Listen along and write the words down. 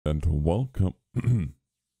And welcome.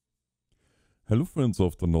 Hello friends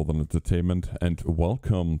of the Northern Entertainment, and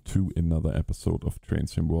welcome to another episode of Train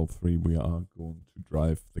Sim World 3. We are going to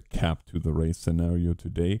drive the cab to the race scenario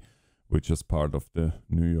today, which is part of the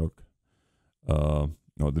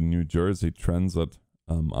the New Jersey Transit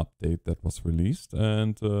update that was released.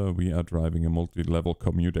 And we are driving a multi-level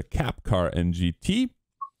commuter cab car NJT.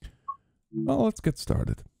 Well, let's get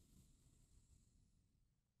started.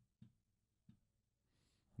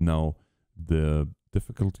 Now, the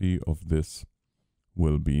difficulty of this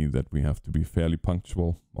will be that we have to be fairly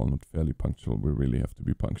punctual. Well, not fairly punctual, we really have to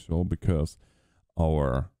be punctual because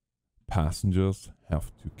our passengers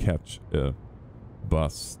have to catch a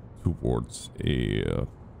bus towards a...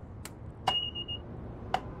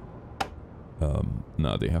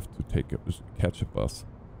 they have to catch a bus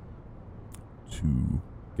to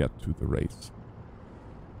get to the race.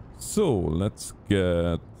 So, let's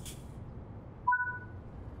get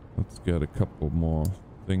a couple more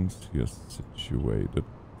things here situated.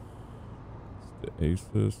 It's the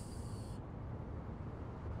Aces.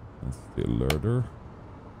 That's the alerter.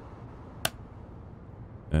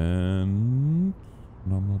 And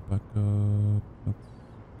normal backup. That's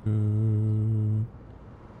good.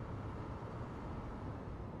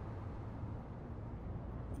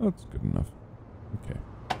 That's good enough. Okay.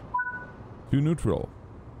 Too neutral.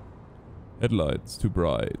 Headlights too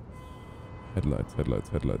bright. Headlights.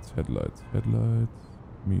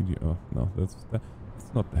 Media. Oh, no, that's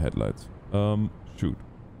not the headlights. Shoot.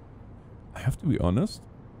 I have to be honest.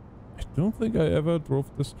 I don't think I ever drove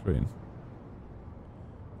this train.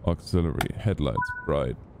 Auxiliary. Headlights.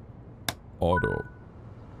 Bright. Auto.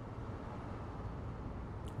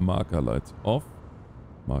 Marker lights off.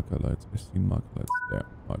 Marker lights. I've seen marker lights there.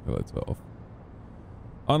 Marker lights are off.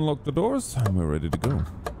 Unlock the doors. And we're ready to go.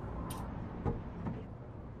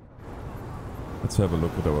 Let's have a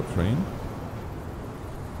look at our train.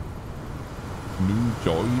 New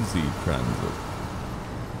Jersey Transit.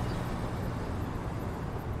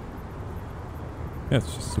 Yeah,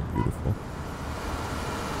 it's just so beautiful.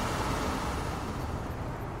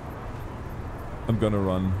 I'm gonna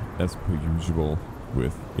run as per usual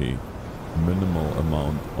with a minimal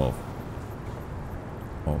amount of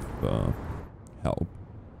help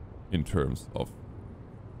in terms of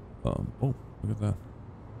oh, look at that.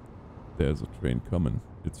 There's a train coming.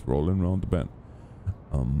 It's rolling around the bend.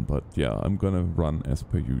 But yeah, I'm gonna run as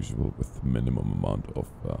per usual with minimum amount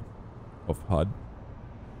of HUD.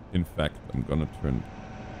 In fact, I'm gonna turn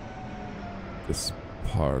this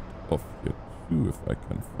part off here too if I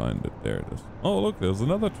can find it. There it is. Oh look, there's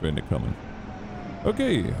another train coming.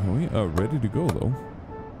 Okay, we are ready to go though.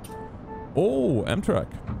 Oh,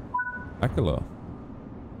 Amtrak. Akela.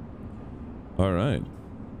 Alright.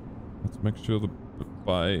 Let's make sure the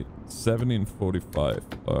by 17:45.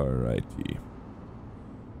 Alrighty.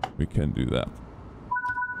 We can do that.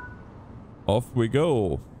 Off we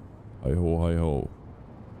go. Hi ho, hi ho.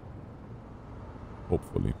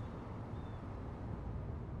 Hopefully.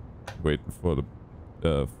 Waiting for the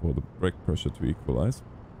brake pressure to equalize.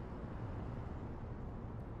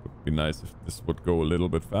 Would be nice if this would go a little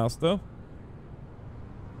bit faster.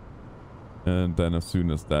 And then as soon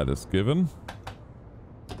as that is given,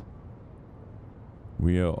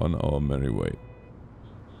 we are on our merry way.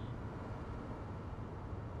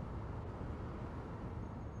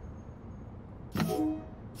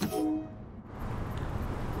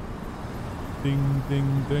 Ding,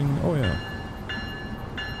 ding, ding. Oh, yeah.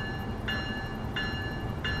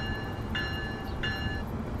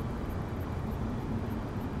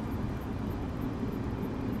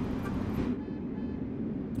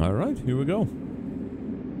 All right, here we go.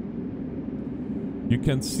 You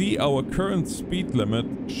can see our current speed limit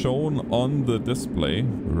shown on the display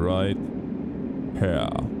right here.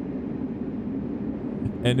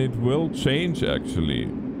 And it will change actually,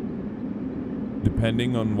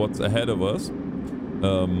 depending on what's ahead of us.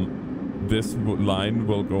 This line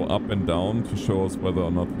will go up and down to show us whether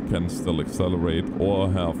or not we can still accelerate or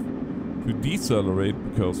have to decelerate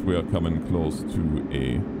because we are coming close to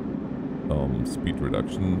a speed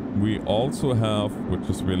reduction. We also have, which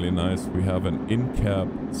is really nice, we have an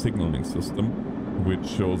in-cab signaling system which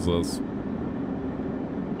shows us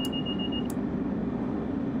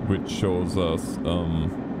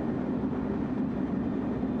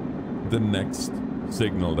the next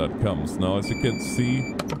signal that comes. Now, as you can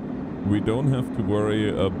see, we don't have to worry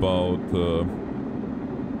about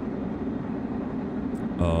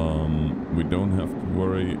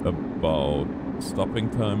stopping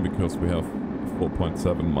time because we have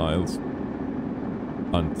 4.7 miles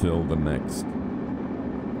until the next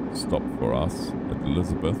stop for us at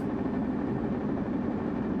Elizabeth.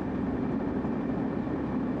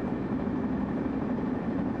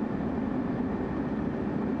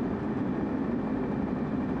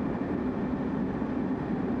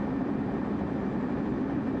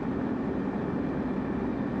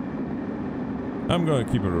 I'm gonna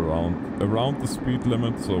keep it around the speed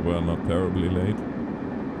limit, so we're not terribly late.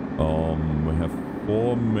 We have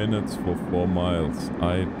 4 minutes for 4 miles.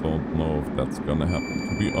 I don't know if that's gonna happen,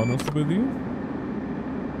 to be honest with you.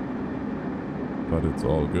 But it's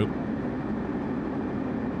all good.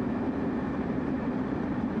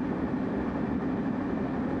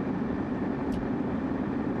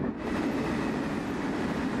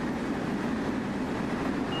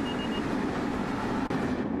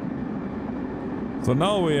 So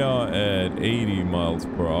now we are at 80 miles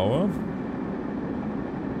per hour.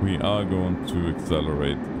 We are going to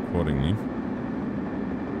accelerate accordingly,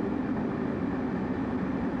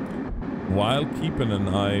 while keeping an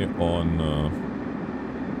eye on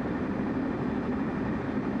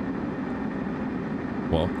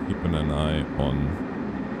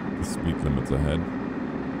the speed limits ahead.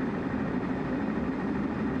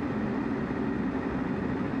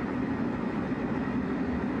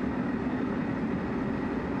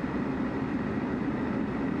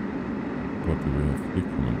 What do we have here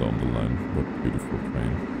coming down the line? What beautiful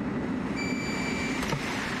train.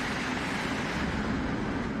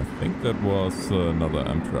 I think that was another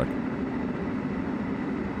Amtrak.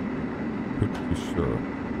 Pretty sure.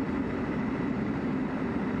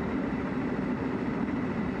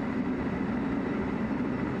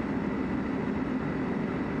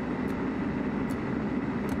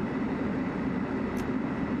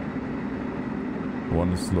 I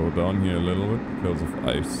want to slow down here a little bit, because if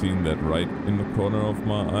I've seen that right in the corner of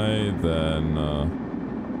my eye, then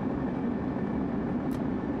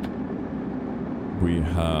we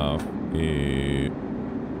have a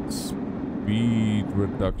speed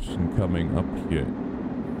reduction coming up here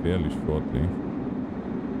fairly shortly,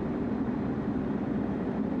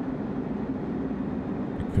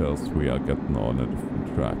 because we are getting on a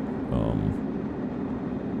different track.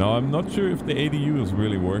 Now I'm not sure if the ADU is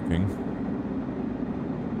really working.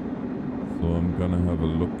 So I'm gonna have a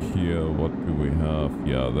look here. What do we have?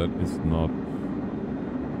 Yeah, that is not...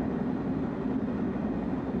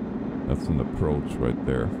 That's an approach right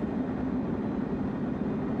there.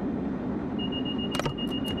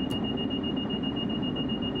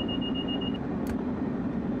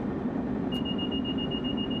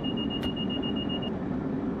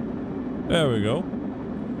 There we go.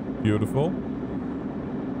 Beautiful.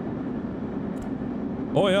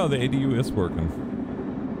 Oh yeah, the ADU is working.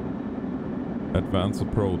 Advanced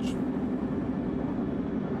approach.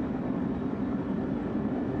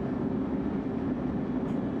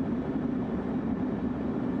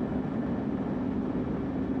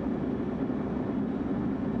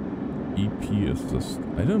 EP assist.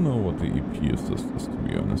 I don't know what the EP assist is, to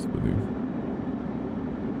be honest with you.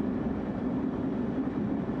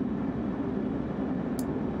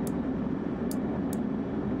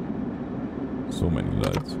 So many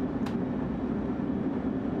lights.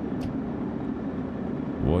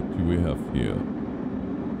 What do we have here?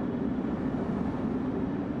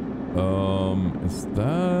 Is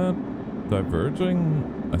that diverging?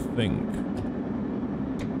 I think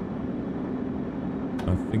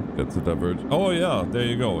that's a diverge. Oh yeah, there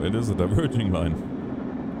you go. It is a diverging line.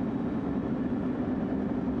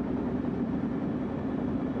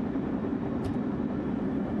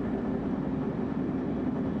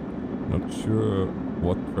 Not sure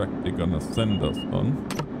what track they're gonna send us on.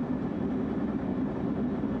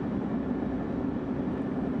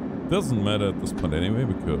 Doesn't matter at this point anyway,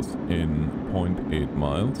 because in 0.8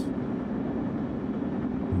 miles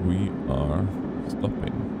we are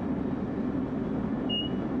stopping.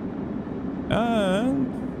 And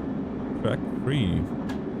track 3,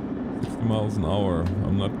 60 miles an hour.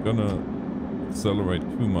 I'm not gonna accelerate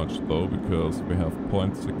too much though, because we have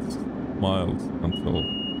 0.6 miles until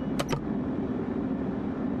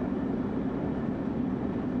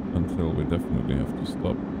we definitely have to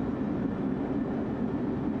stop.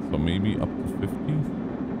 So maybe up to 50.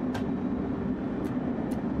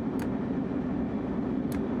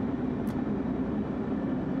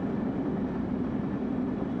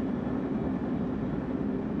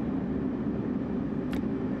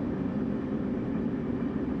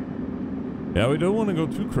 Yeah, we don't want to go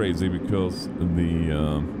too crazy, because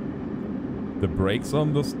the brakes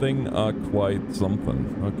on this thing are quite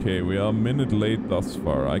something. Okay, we are a minute late thus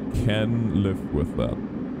far. I can live with that.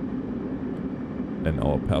 And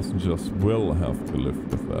our passengers will have to live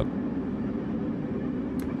with that.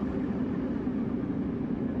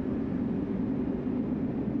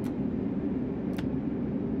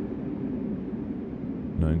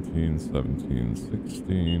 $19, $17,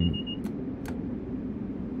 $16,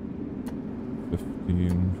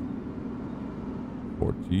 $15,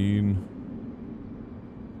 $14.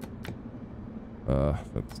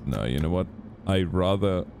 That's no. You know what?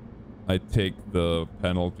 I take the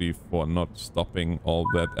penalty for not stopping all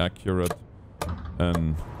that accurate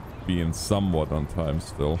and being somewhat on time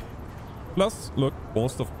still. Plus, look,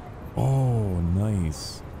 most of... Oh,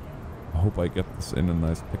 nice. I hope I get this in a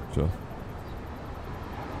nice picture.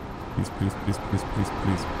 Please, please, please, please, please,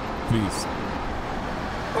 please, please.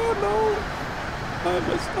 Oh no! I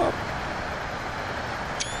messed up.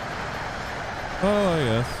 Oh,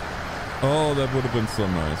 yes. Oh, that would have been so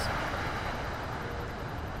nice.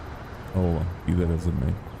 Oh, be that as it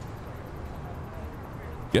may.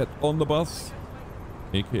 Get on the bus,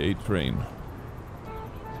 aka train.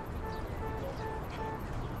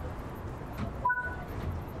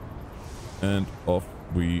 And off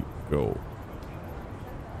we go.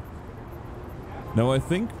 Now I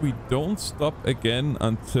think we don't stop again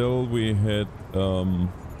until we hit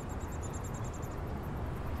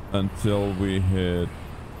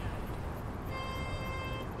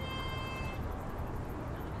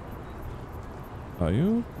Are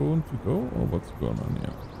you going to go or what's going on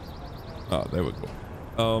here? Ah, there we go.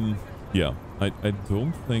 Yeah, I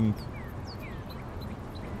don't think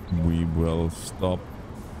we will stop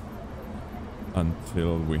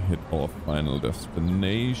until we hit our final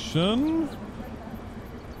destination.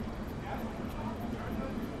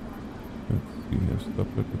 Let's see here, stop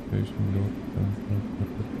reputation, load.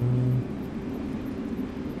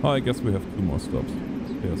 Oh, I guess we have 2 more stops.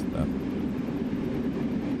 There's that.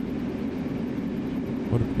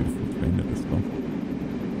 What a beautiful train it is though.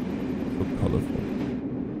 So colorful.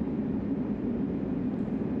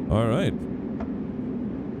 Alright.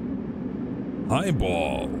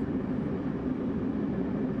 Highball!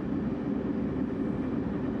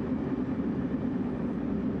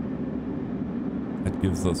 That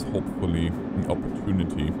gives us hopefully an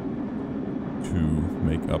opportunity to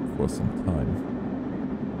make up for some time.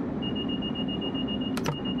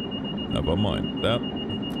 Never mind that.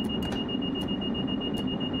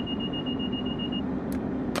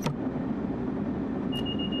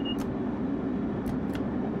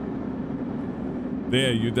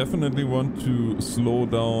 There, you definitely want to slow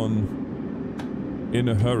down in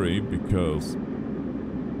a hurry, because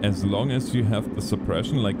as long as you have the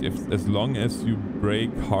suppression, like as long as you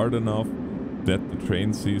brake hard enough that the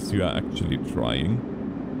train sees you are actually trying,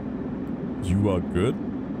 you are good.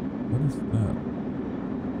 What is that?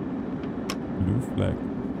 Blue flag.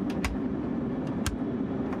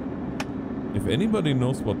 If anybody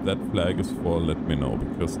knows what that flag is for, let me know,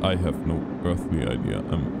 because I have no earthly idea.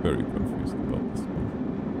 I'm very confused about this one.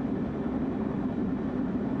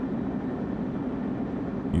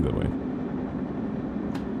 Either way.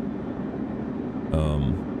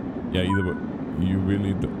 Yeah, either way. You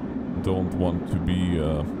really don't want to be,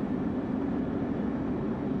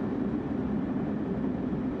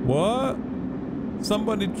 What?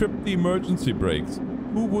 Somebody tripped the emergency brakes.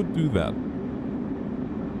 Who would do that?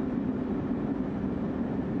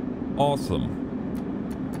 Awesome.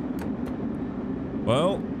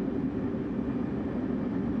 Well,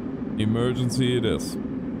 emergency it is.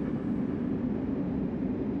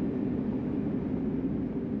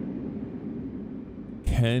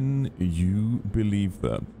 Can you believe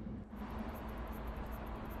that?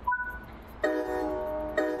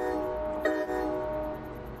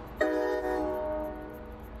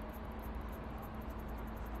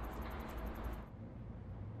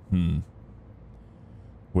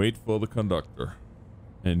 Wait for the conductor.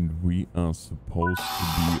 And we are supposed to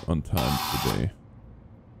be on time today.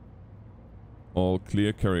 All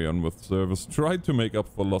clear, carry on with service. Try to make up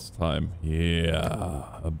for lost time.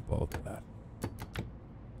 Yeah, about that.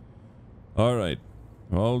 Alright.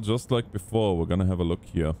 Well, just like before, we're gonna have a look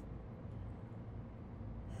here.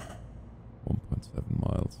 1.7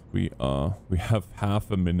 miles. We have half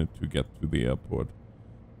a minute to get to the airport.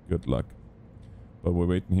 Good luck. But we're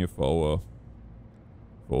waiting here for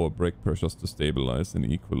our brake pressures to stabilize and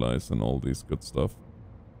equalize and all these good stuff.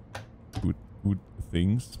 Good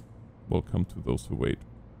things will come to those who wait.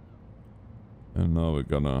 And now we're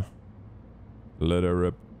gonna let her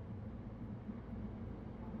rip.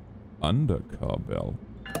 Undercar bell.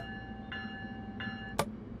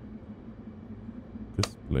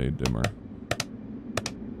 Display dimmer.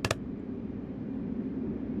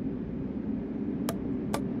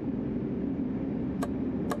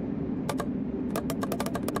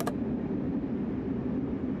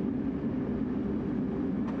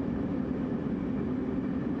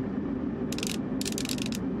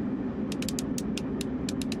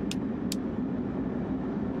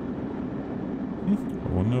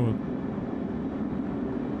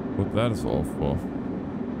 That is all for.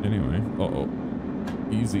 Anyway,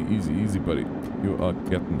 easy, buddy. You are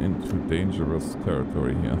getting into dangerous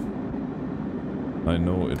territory here. I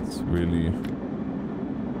know it's really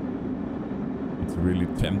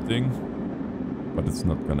tempting, but it's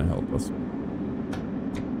not gonna help us.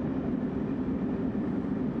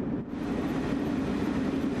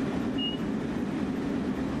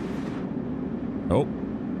 Oh.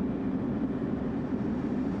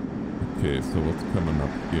 Okay, so what's coming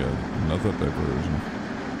up here? Another diversion.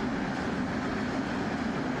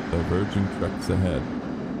 Diverging tracks ahead.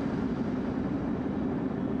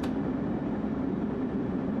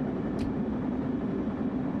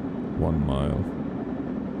 One mile.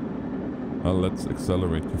 Let's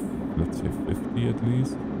accelerate to, let's say 50 at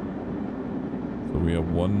least. So we are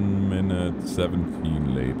 1 minute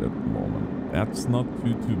 17 late at the moment. That's not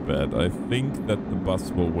too bad. I think that the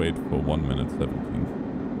bus will wait for 1 minute 17.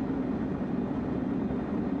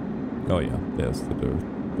 Oh yeah, there's the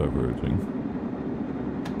diverging.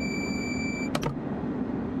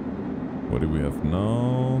 What do we have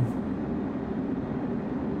now?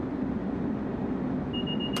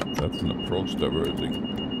 That's an approach diverging.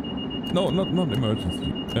 No, not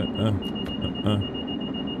emergency. No.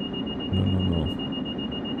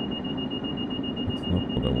 That's not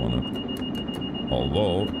what I wanted.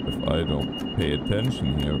 Although, if I don't pay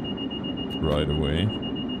attention here right away,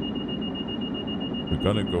 we're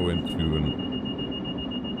gonna go into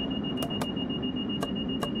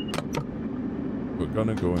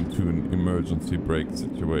an emergency brake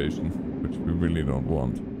situation, which we really don't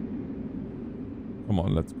want. Come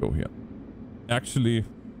on, let's go here. Actually,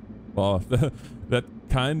 well, that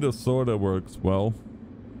kind of sort of works well.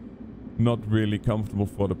 Not really comfortable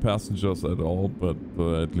for the passengers at all, but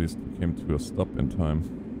at least we came to a stop in time.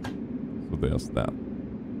 So there's that.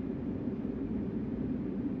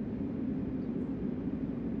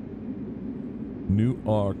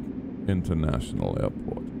 Newark International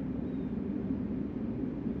Airport.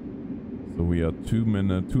 So we are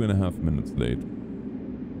 2.5 minutes late.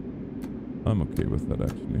 I'm okay with that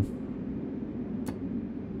actually.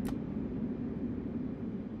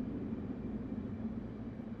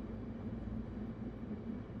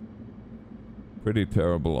 Pretty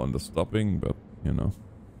terrible on the stopping, but you know.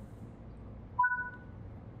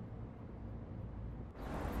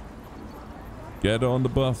 Get on the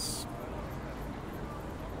bus.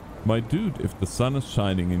 My dude, if the sun is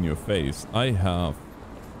shining in your face, I have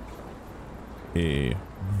a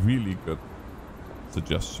really good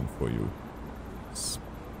suggestion for you.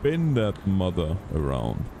 Spin that mother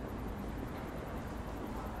around.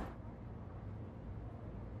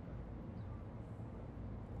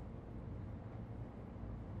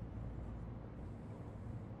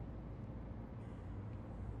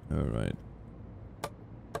 All right.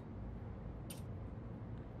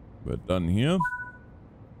 We're done here.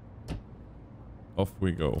 Off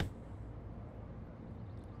we go.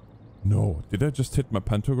 No, did I just hit my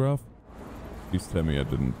pantograph? Please tell me I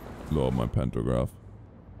didn't lower my pantograph.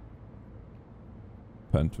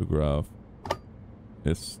 Pantograph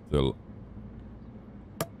is still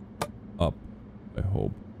up, I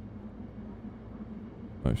hope.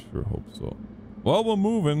 I sure hope so. Well, we're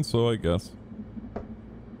moving, so I guess.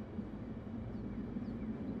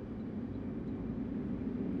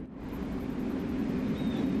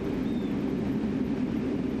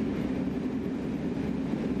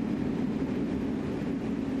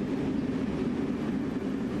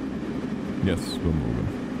 Yes, we're moving.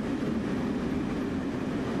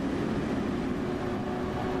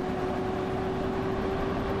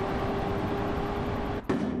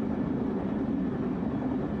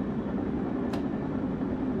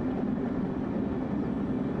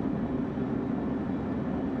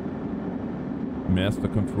 Master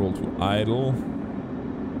control to idle.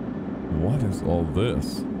 What is all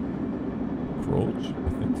this? Approach? I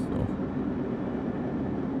think so.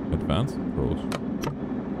 Advanced approach.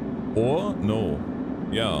 Or no,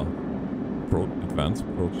 yeah, advanced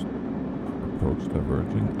approach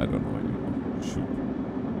diverging. I don't know anymore. Shoot.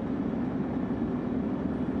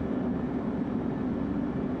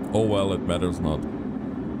 Oh well, it matters not.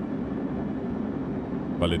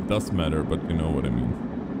 Well, it does matter, but you know what I mean.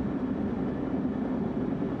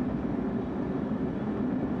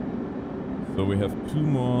 So we have two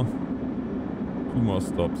more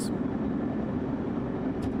stops.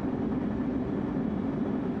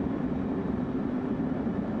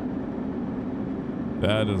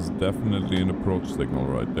 That is definitely an approach signal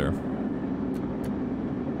right there.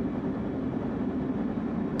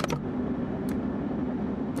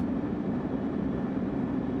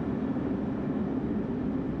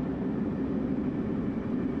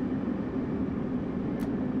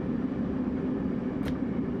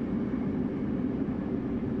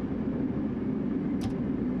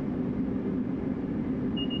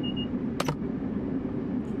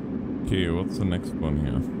 Okay, what's the next one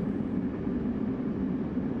here?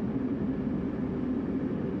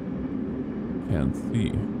 Can't see.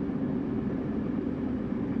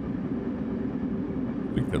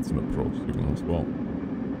 I think that's an approach signal as well.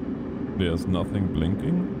 There's nothing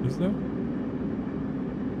blinking, is there?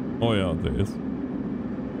 Oh yeah, there is.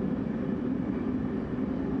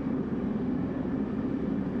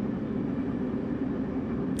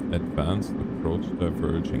 Advanced approach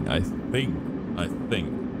diverging. I think,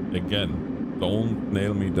 again, don't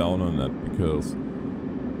nail me down on that, because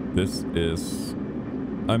this is,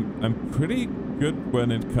 I'm pretty good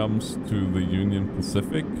when it comes to the Union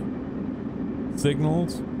Pacific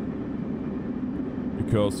signals,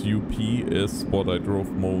 because UP is what I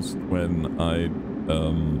drove most when I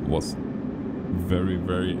was very,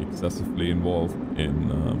 very excessively involved in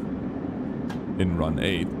Run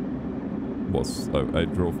 8. I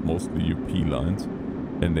drove mostly UP lines,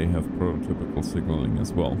 and they have prototypical signaling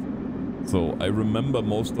as well. So I remember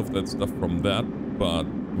most of that stuff from that, but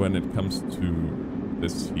when it comes to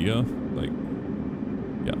this here, like,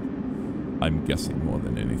 yeah, I'm guessing more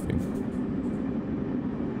than anything.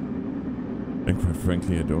 And quite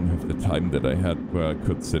frankly, I don't have the time that I had where I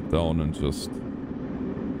could sit down and just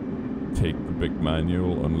take the big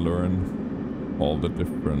manual and learn all the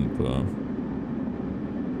different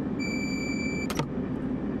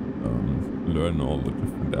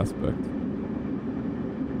aspects.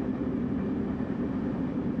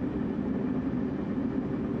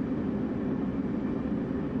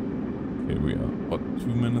 Okay, we are, what, 2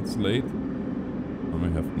 minutes late? And we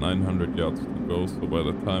have 900 yards to go, so by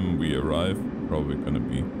the time we arrive, probably gonna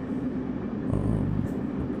be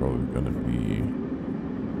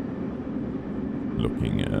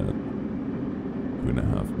looking at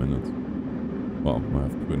 2.5 minutes. Well, we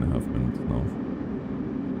have 2.5 minutes now.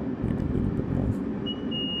 Maybe a little bit more.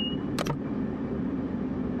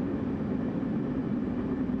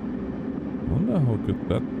 I wonder how good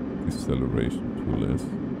that deceleration tool is.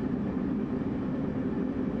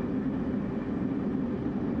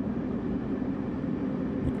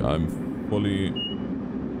 Like, I'm fully...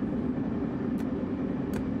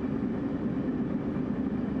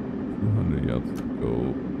 yards to go.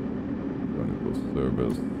 Gonna go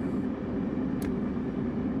service.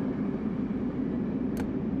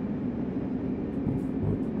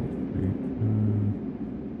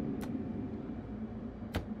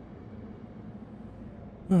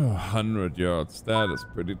 Oh, 100 yards. That is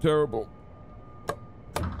pretty terrible.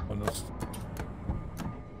 Honest.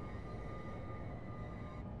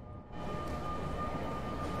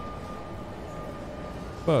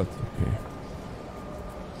 But okay.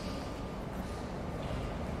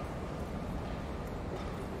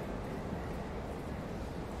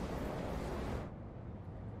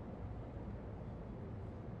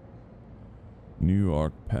 New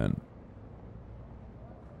York pen.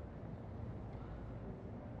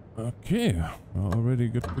 Okay, we're already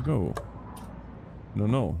good to go.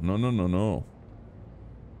 No.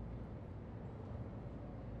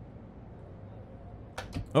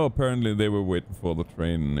 Oh, apparently they were waiting for the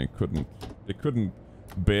train and they couldn't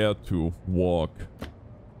bear to walk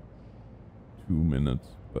 2 minutes,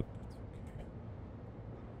 but it's okay.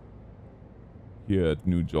 Here at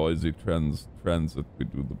New Jersey Transit, we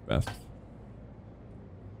do the best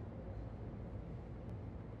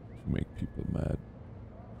to make people mad.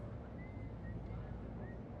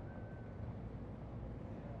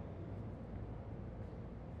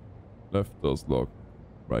 Left door's locked,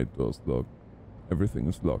 right door's locked. Everything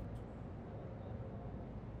is locked.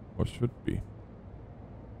 Or should be.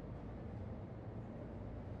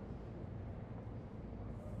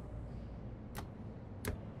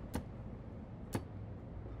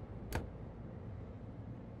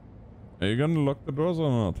 Are you gonna lock the doors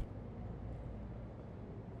or not?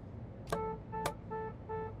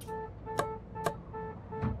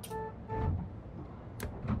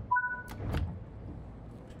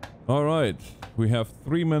 Alright, we have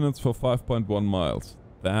 3 minutes for 5.1 miles.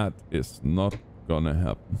 That is not gonna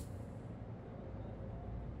happen.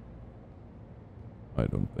 I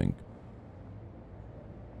don't think.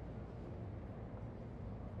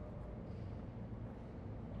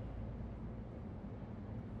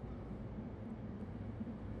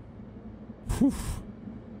 Whew.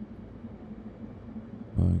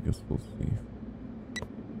 I guess we'll see.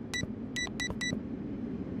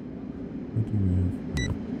 What do we have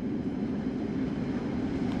here?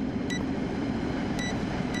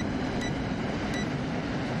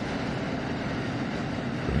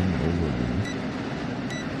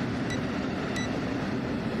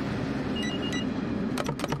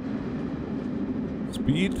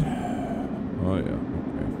 Speed? Oh yeah,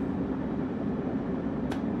 okay.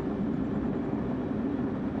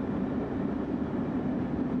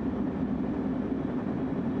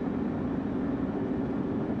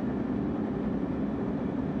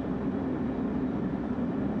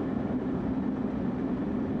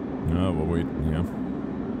 No, we're waiting here.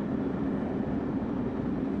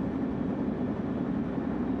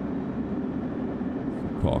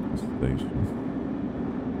 Parker Station.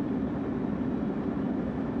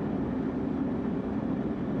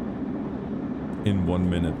 In 1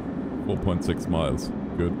 minute, 4.6 miles.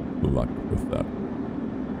 Good luck with that.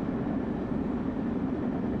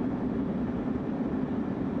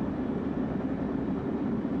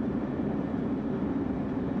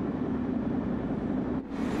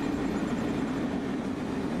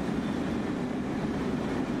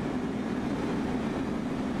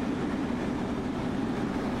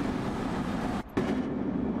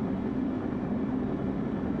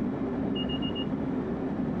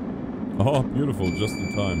 Oh, beautiful, just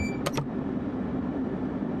in time.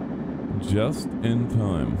 Just in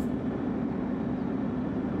time.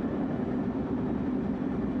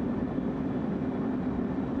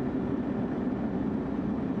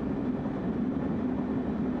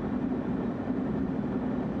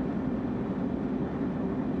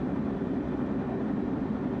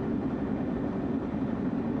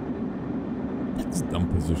 That's a dumb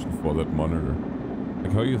position for that monitor.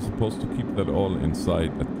 Like, how are you supposed to keep that all in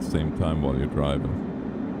sight at the same time while you're driving?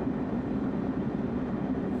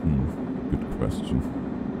 Good question.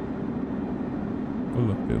 Oh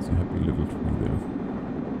look, there's a happy little tree there.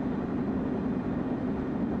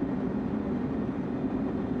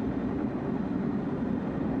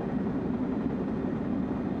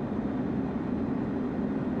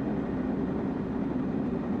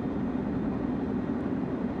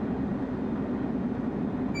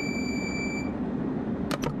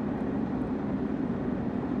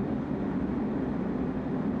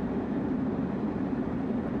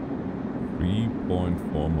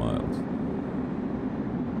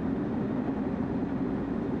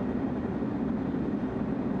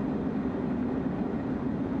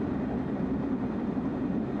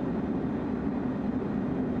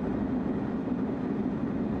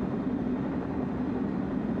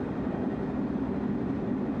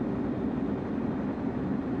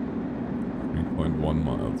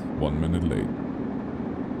 Miles, 1 minute late.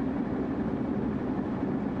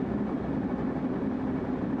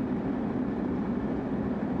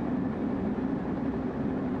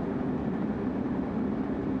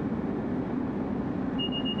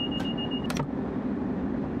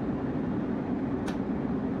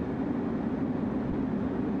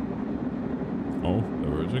 Oh,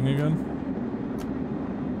 diverging again?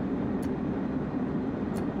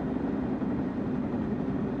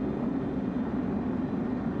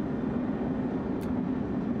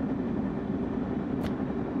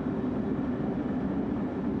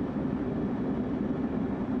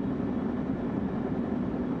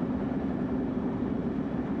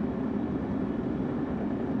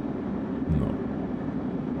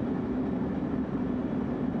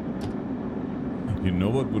 You know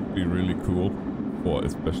what would be really cool for,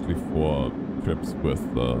 especially for trips with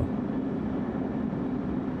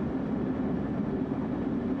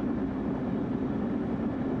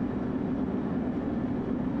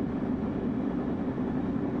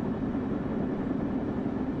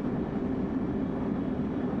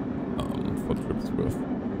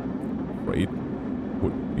freight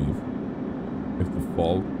would be if the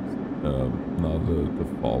fault, now the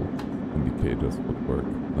fault indicators would work.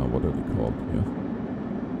 Now what are they called here?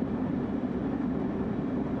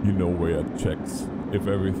 You know, where it checks if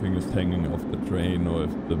everything is hanging off the train or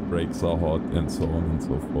if the brakes are hot and so on and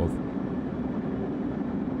so forth.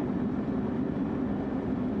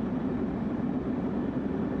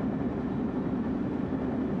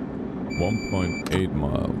 .8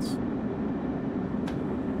 miles.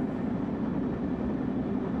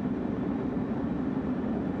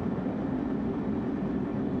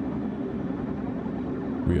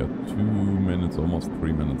 We are 2 minutes, almost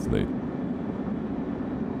 3 minutes late.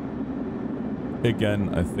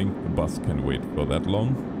 Again, I think the bus can wait for that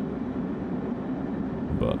long,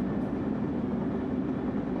 but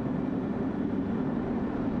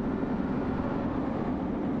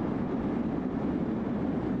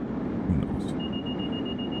who knows?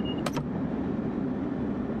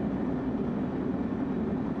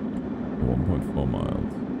 .4 miles.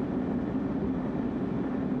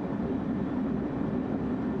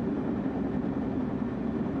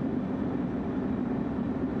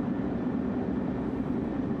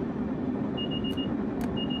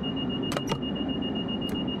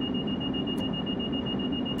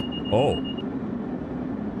 Oh.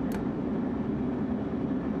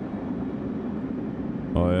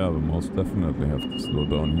 Oh yeah, we most definitely have to slow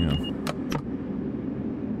down here.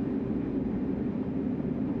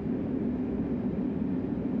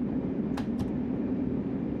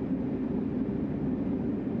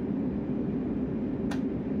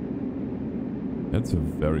 That's a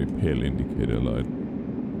very pale indicator light,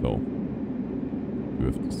 though, you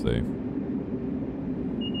have to say.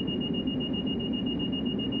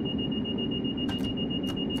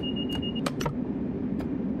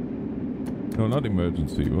 No, not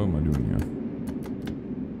emergency. What am I doing here?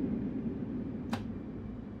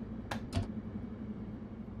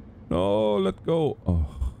 No, let go. Oh,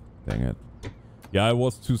 dang it. Yeah, I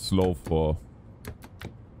was too slow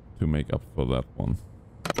to make up for that one.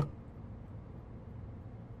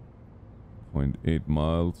 0.8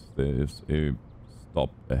 miles. There is a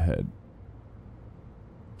stop ahead.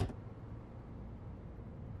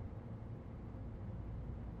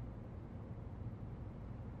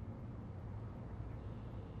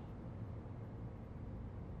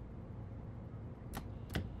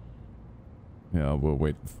 Yeah, we're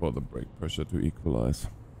waiting for the brake pressure to equalize.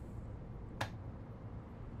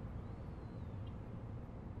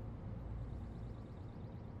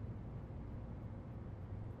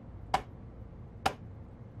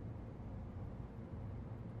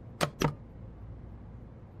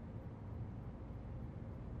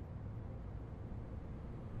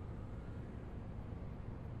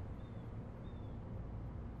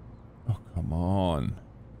 Oh, come on.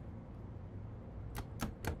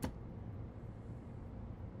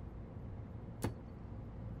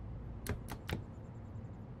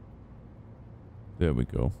 There we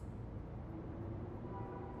go.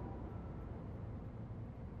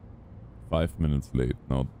 5 minutes late.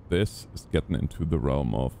 Now this is getting into the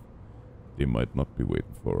realm of they might not be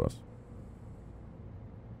waiting for us.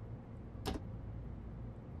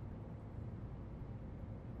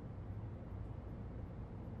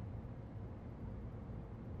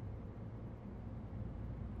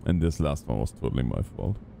 And this last one was totally my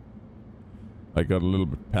fault. I got a little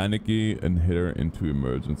bit panicky and hit her into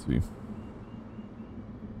emergency.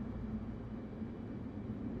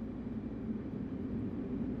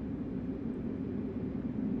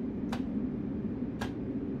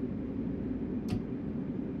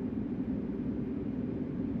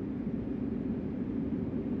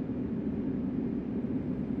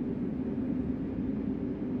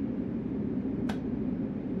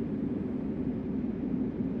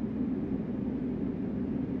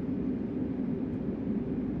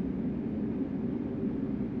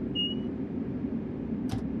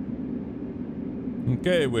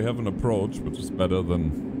 Okay, we have an approach, which is better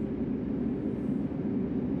than...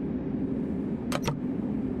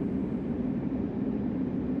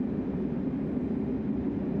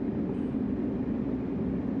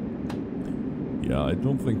 Yeah, I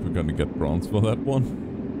don't think we're gonna get bronze for that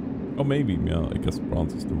one. Or maybe, yeah, I guess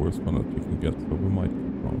bronze is the worst one that we can get, so we might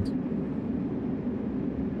get bronze.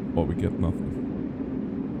 Or we get nothing.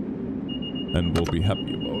 And we'll be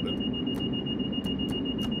happy about it.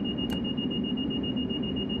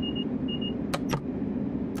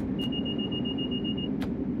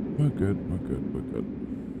 We're good, we're good, we're good.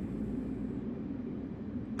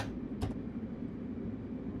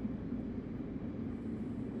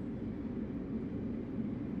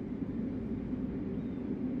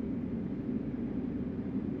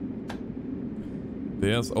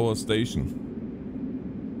 There's our station.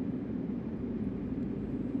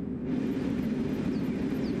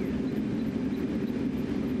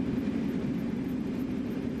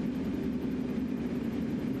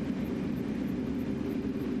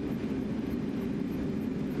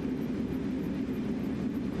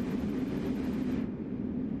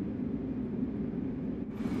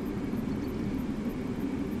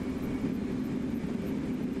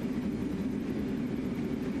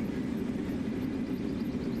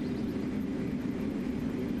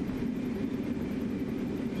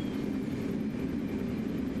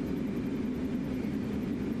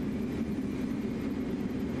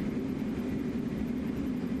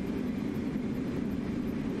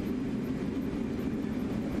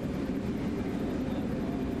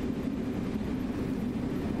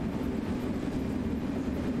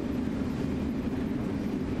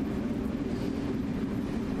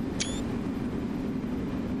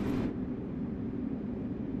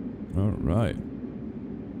 Alright.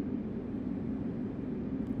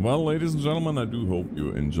 Well, ladies and gentlemen, I do hope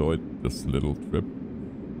you enjoyed this little trip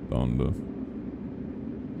down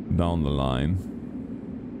the line.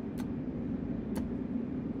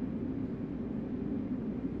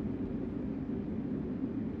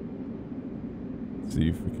 See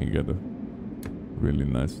if we can get a really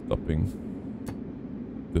nice stopping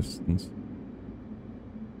distance.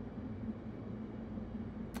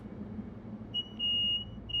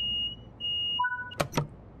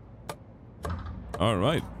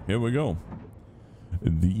 Alright, here we go.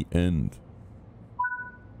 The end.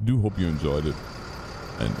 Do hope you enjoyed it.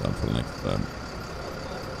 And until next time.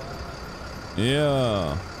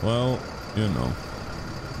 Yeah, well, you know.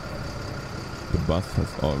 The bus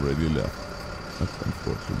has already left. That's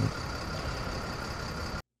unfortunate.